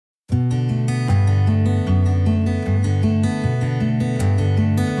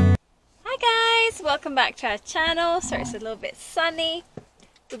welcome back to our channel. So it's a little bit sunny.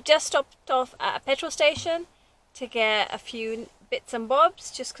 We've just stopped off at a petrol station to get a few bits and bobs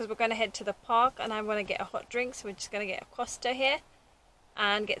just because we're going to head to the park and I want to get a hot drink, so we're just going to get a Costa here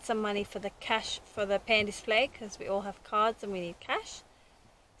and get some money for the cash for the pay and display because we all have cards and we need cash.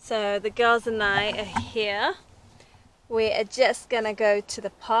 So the girls and I are here. We are just going to go to the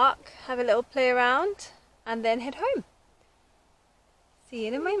park, have a little play around and then head home. See you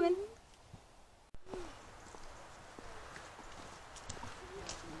in a moment.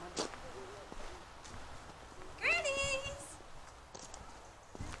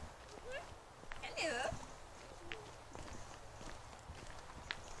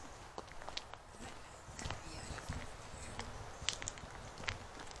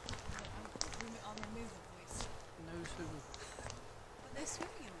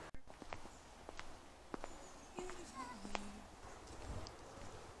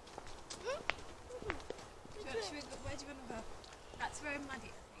 Where do you want to go? That's very muddy,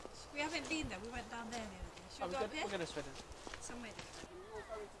 I think. We haven't been there. We went down there the other day. Should we go up here? We're going to Sweden. Somewhere different.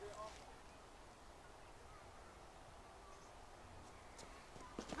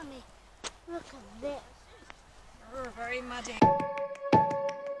 Mommy, look at this. Oh, very muddy.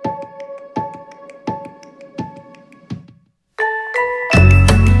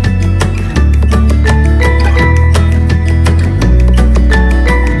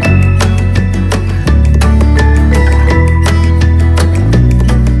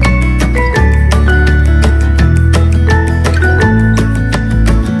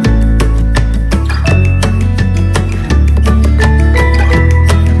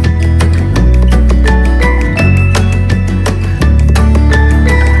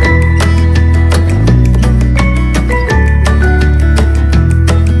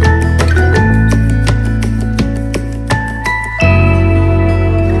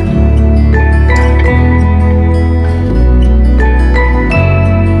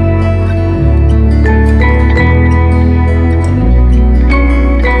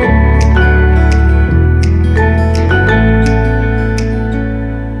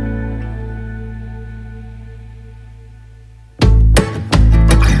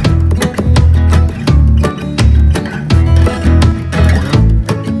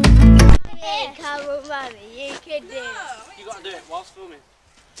 You got to do it whilst filming.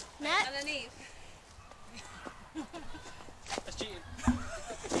 No. Underneath. That's cheating.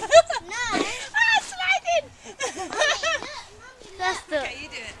 No. Sliding! That's the. Okay, you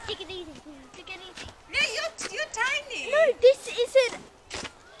do it. Take it easy, please. Take it easy. Yeah, you're tiny. No, this isn't.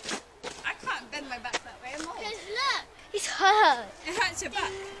 I can't bend my back that way, am I? Because look. It's hurt. It hurts your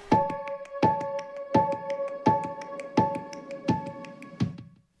back.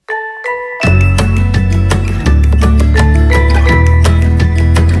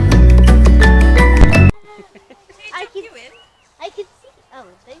 I can see. Oh,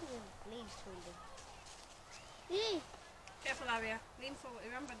 they will lean forward. Careful, Aria. Lean forward.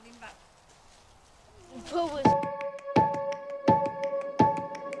 Remember, lean back. Forward.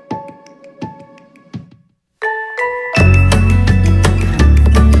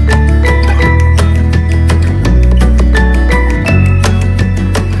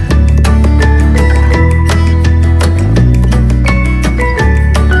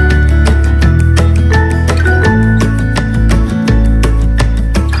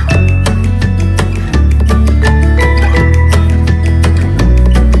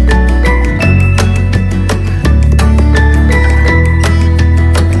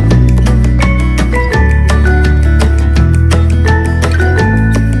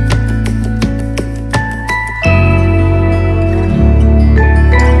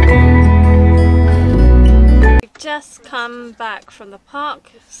 Just come back from the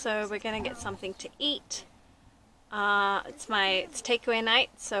park, so we're gonna get something to eat. It's takeaway night,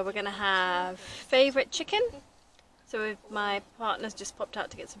 so we're gonna have favourite chicken. So my partner's just popped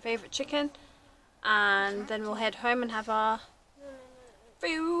out to get some favourite chicken, and then we'll head home and have our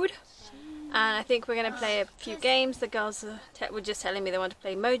food. And I think we're gonna play a few games. The girls were just telling me they want to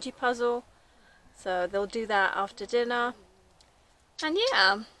play emoji puzzle, so they'll do that after dinner. And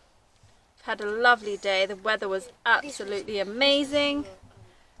yeah. Had a lovely day. The weather was absolutely amazing,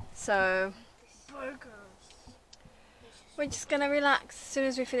 so we're just gonna relax as soon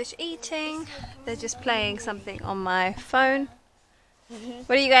as we finish eating. They're just playing something on my phone.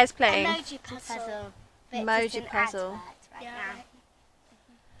 What are you guys playing? Emoji puzzle. Emoji puzzle. Right Yeah. now.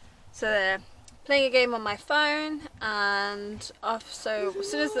 So they're playing a game on my phone, and so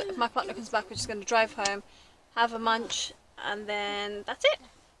as soon as my partner comes back, we're just going to drive home, have a munch, and then that's it.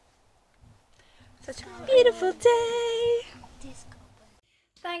 Such a beautiful day.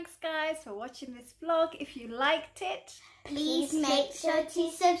 Thanks guys guys for watching this vlog. If you liked it, Please make sure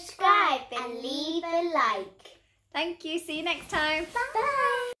to subscribe and leave a like. thank you. See you next time.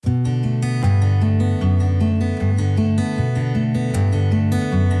 Bye.